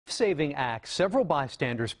Saving act. Several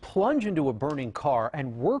bystanders plunge into a burning car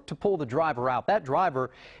and work to pull the driver out. That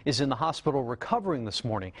driver is in the hospital recovering this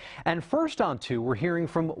morning. And first on 2, we're hearing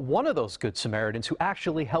from one of those good Samaritans who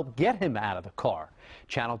actually helped get him out of the car.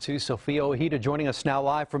 Channel 2's Sofia Ojeda joining us now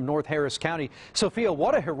live from North Harris County. Sofia,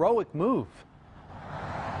 what a heroic move.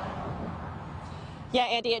 Yeah,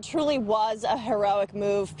 Andy, it truly was a heroic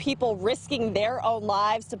move. People risking their own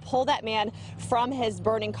lives to pull that man from his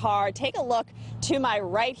burning car. Take a look to my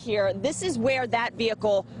right here. This is where that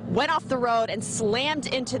vehicle went off the road and slammed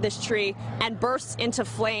into this tree and burst into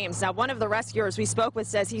flames. Now, one of the rescuers we spoke with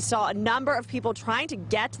says he saw a number of people trying to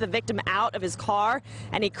get the victim out of his car,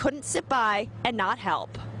 and he couldn't sit by and not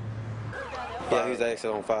help. Yeah, he was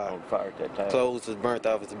actually on fire. At that time. Clothes was burnt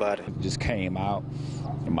off his body. Just came out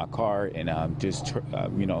in my car and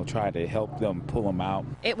tried to help them pull him out.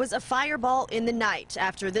 It was a fireball in the night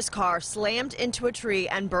after this car slammed into a tree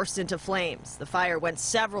and burst into flames. The fire went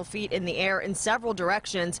several feet in the air in several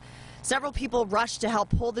directions. Several people rushed to help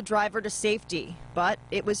pull the driver to safety, but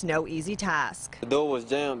it was no easy task. The door was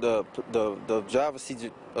jammed. The driver's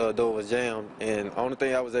seat door was jammed, and the only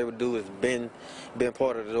thing I was able to do is bend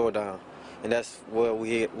part of the door down. And that's where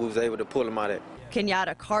we was able to pull him out at.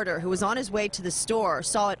 Kenyatta Carter, who was on his way to the store,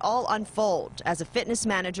 saw it all unfold. As a fitness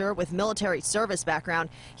manager with military service background,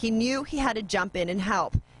 he knew he had to jump in and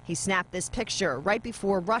help. He snapped this picture right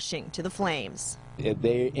before rushing to the flames. If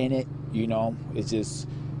they're in it, it's just,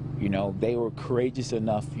 they were courageous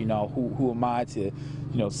enough, who am I to,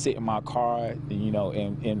 sit in my car,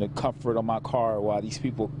 in the comfort of my car while these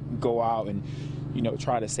people go out and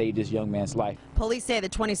try to save this young man's life. Police say the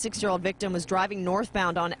 26-year-old victim was driving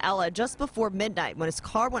northbound on Ella just before midnight when his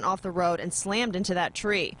car went off the road and slammed into that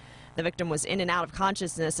tree. The victim was in and out of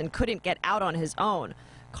consciousness and couldn't get out on his own.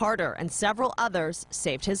 Carter and several others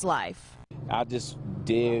saved his life. I just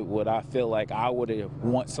did what I feel like I would have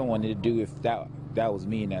want someone to do if that was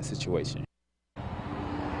me in that situation.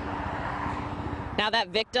 Now, that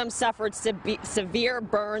victim suffered severe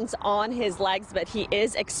burns on his legs, but he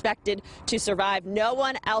is expected to survive. No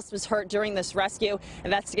one else was hurt during this rescue.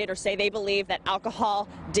 Investigators say they believe that alcohol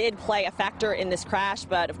did play a factor in this crash,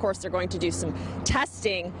 but of course they're going to do some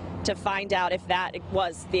testing to find out if that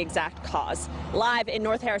was the exact cause. Live in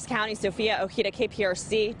North Harris County, Sofia Ojeda,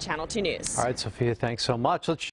 KPRC, Channel 2 News. All right, Sofia, thanks so much.